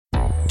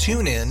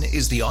TuneIn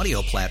is the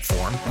audio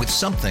platform with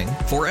something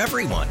for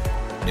everyone.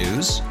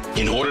 News.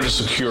 In order to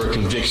secure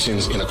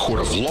convictions in a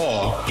court of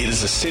law, it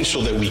is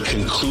essential that we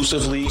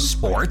conclusively.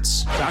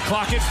 Sports. Shot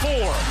clock at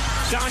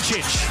 4.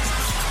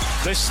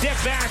 Doncic. The step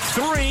back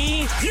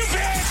 3. You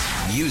bet.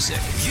 Music.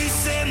 You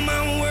set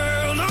my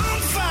world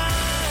on fire.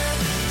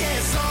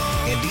 Yes,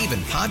 and even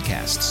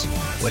podcasts.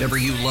 Whatever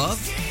you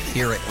love,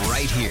 hear it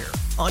right here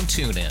on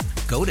TuneIn.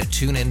 Go to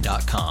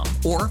TuneIn.com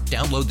or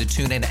download the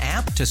TuneIn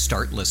app to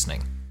start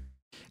listening.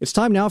 It's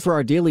time now for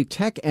our daily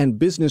tech and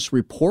business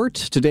report.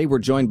 Today we're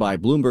joined by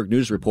Bloomberg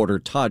News reporter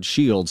Todd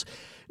Shields.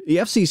 The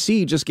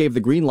FCC just gave the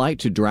green light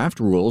to draft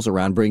rules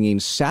around bringing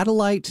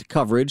satellite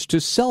coverage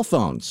to cell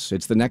phones.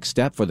 It's the next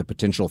step for the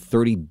potential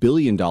 $30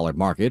 billion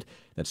market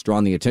that's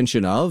drawn the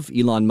attention of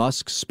Elon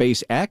Musk's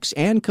SpaceX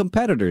and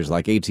competitors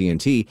like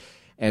AT&T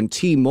and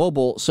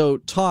T-Mobile. So,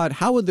 Todd,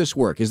 how would this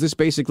work? Is this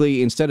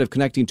basically, instead of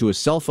connecting to a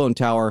cell phone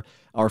tower,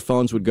 our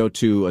phones would go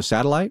to a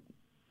satellite?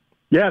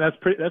 Yeah, that's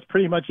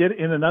pretty much it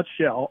in a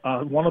nutshell.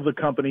 One of the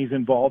companies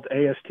involved,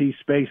 AT&T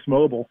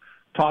Mobile,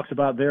 talks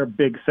about their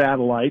big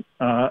satellite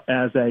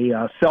as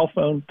a cell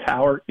phone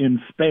tower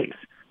in space.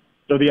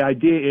 So the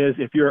idea is,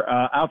 if you're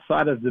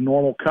outside of the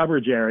normal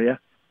coverage area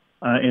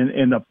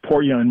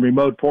in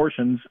remote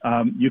portions,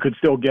 you could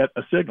still get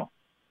a signal.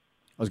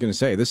 I was going to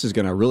say, this is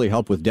going to really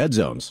help with dead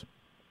zones.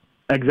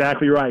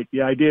 Exactly right.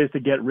 The idea is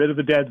to get rid of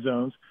the dead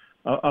zones,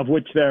 of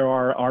which there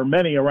are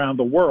many around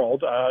the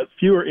world,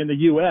 fewer in the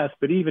U.S.,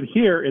 but even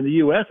here in the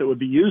U.S. it would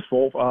be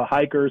useful.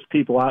 Hikers,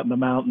 people out in the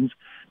mountains.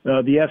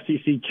 The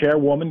FCC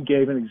chairwoman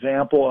gave an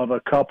example of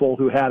a couple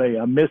who had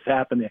a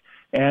mishap in the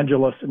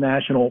Angeles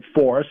National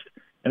Forest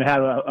and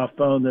had a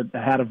phone that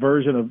had a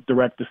version of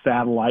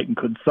direct-to-satellite and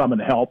could summon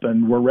help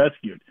and were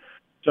rescued.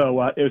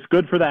 So it's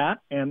good for that.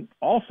 And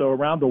also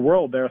around the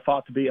world, there are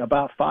thought to be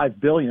about 5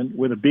 billion,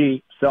 with a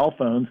B, cell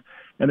phones.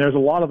 And there's a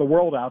lot of the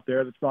world out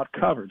there that's not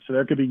covered. So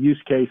there could be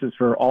use cases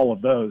for all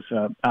of those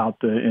out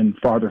in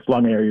farther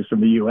flung areas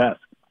from the U.S.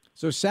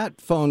 So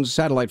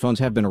satellite phones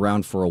have been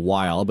around for a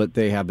while, but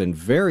they have been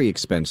very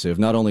expensive,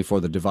 not only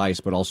for the device,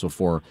 but also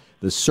for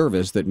the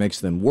service that makes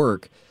them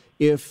work.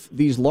 If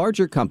these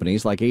larger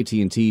companies like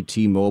AT&T,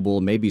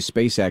 T-Mobile, maybe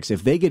SpaceX,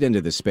 if they get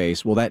into the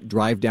space, will that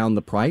drive down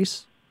the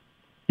price?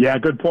 Yeah,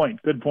 good point.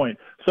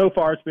 So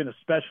far, it's been a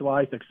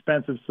specialized,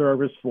 expensive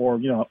service for,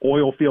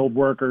 oil field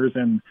workers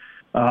and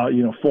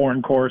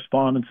foreign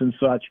correspondents and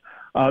such.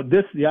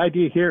 The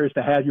idea here is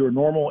to have your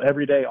normal,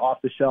 everyday,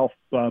 off-the-shelf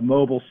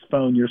mobile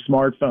phone, your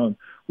smartphone,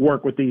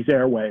 work with these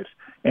airwaves.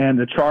 And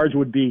the charge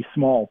would be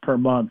small per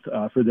month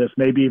for this,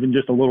 maybe even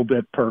just a little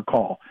bit per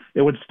call.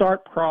 It would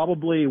start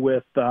probably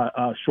with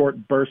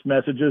short burst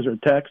messages or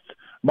texts,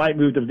 might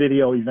move to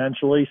video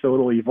eventually, so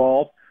it'll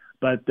evolve.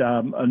 But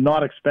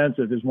not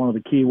expensive is one of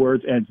the key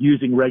words, and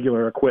using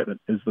regular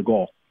equipment is the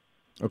goal.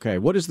 Okay.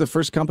 What is the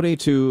first company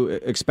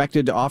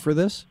expected to offer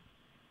this?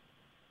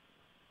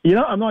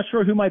 I'm not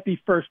sure who might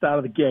be first out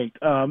of the gate.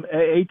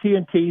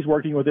 AT&T is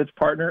working with its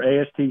partner,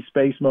 AT&T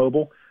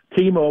Mobile.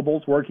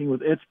 T-Mobile's working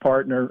with its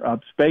partner,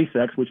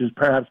 SpaceX, which is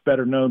perhaps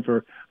better known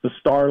for the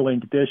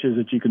Starlink dishes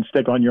that you can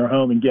stick on your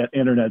home and get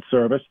internet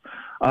service.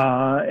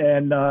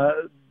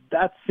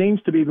 That seem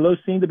to be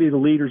the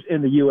leaders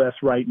in the U.S.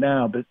 right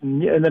now, but in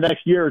the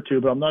next year or two.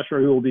 But I'm not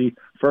sure who will be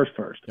first.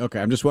 Okay,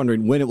 I'm just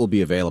wondering when it will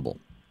be available.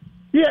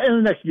 Yeah, in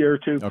the next year or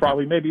two, okay.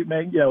 Probably. Maybe,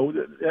 and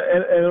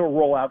it'll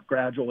roll out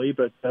gradually,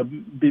 but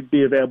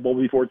be available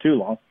before too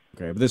long.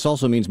 Okay, but this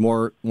also means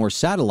more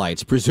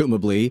satellites,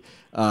 presumably.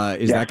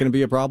 Is that going to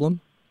be a problem?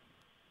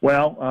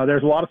 Well,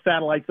 there's a lot of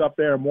satellites up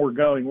there, and more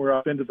going. We're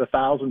up into the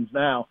thousands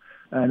now,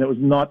 and it was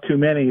not too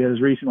many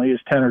as recently as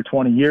 10 or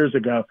 20 years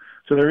ago.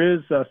 So there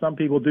is, some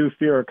people do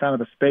fear a kind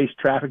of a space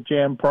traffic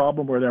jam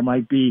problem where there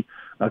might be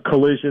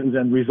collisions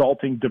and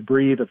resulting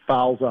debris that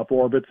fouls up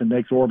orbits and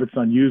makes orbits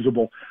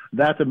unusable.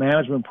 That's a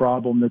management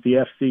problem that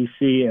the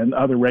FCC and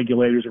other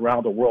regulators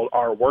around the world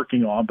are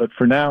working on. But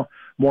for now,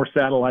 more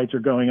satellites are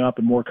going up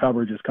and more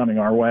coverage is coming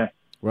our way.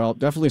 Well,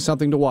 definitely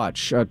something to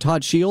watch.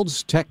 Todd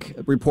Shields, tech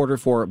reporter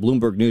for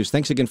Bloomberg News.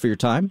 Thanks again for your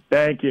time.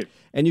 Thank you.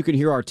 And you can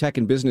hear our tech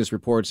and business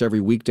reports every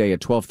weekday at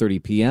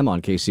 12:30 p.m.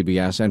 on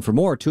KCBS. And for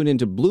more, tune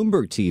into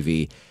Bloomberg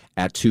TV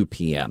at 2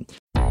 p.m.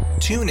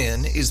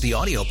 TuneIn is the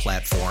audio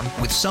platform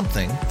with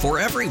something for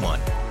everyone.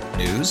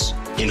 News.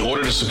 In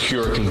order to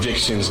secure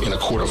convictions in a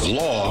court of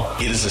law,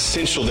 it is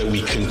essential that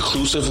we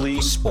conclusively.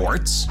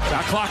 Sports.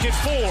 Shot clock at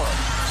 4.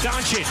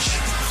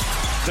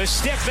 Doncic. The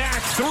step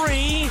back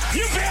 3.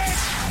 You bet.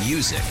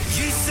 Music.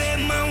 You set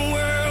my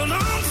world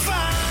on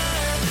fire.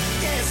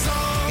 Yes,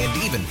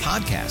 and even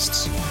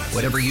podcasts.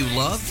 Whatever you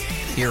love,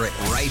 hear it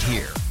right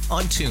here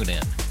on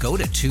TuneIn. Go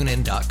to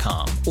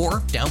TuneIn.com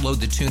or download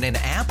the TuneIn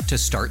app to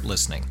start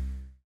listening.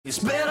 It's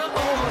better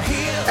over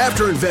here.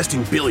 After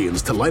investing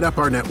billions to light up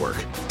our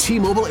network,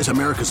 T-Mobile is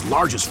America's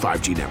largest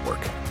 5G network.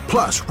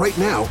 Plus, right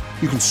now,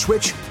 you can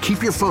switch,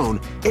 keep your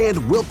phone,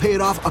 and we'll pay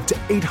it off up to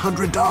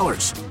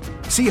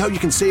 $800. See how you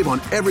can save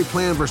on every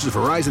plan versus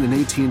Verizon and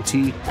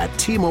AT&T at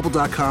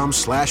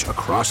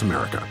T-Mobile.com/across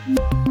America.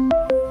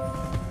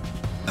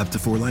 Up to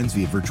 4 lines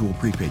via virtual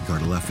prepaid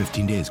card. Allow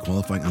 15 days.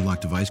 Qualifying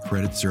unlocked device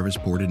credit service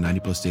ported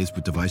 90-plus days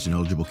with device and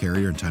eligible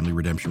carrier and timely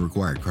redemption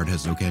required. Card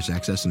has no cash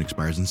access and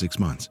expires in 6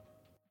 months.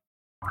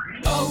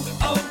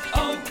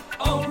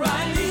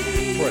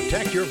 O'Reilly.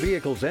 Protect your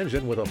vehicle's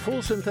engine with a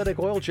full synthetic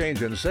oil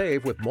change and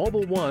save with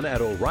Mobile One at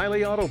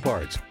O'Reilly Auto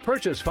Parts.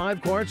 Purchase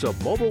 5 quarts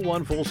of Mobile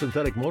One full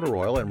synthetic motor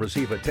oil and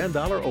receive a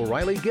 $10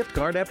 O'Reilly gift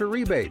card after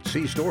rebate.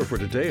 See store for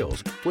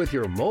details. With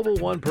your Mobile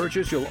One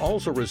purchase, you'll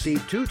also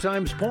receive 2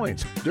 times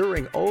points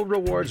during O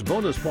Rewards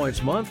Bonus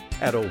Points Month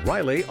at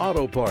O'Reilly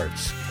Auto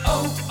Parts.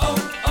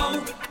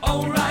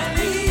 O'Reilly.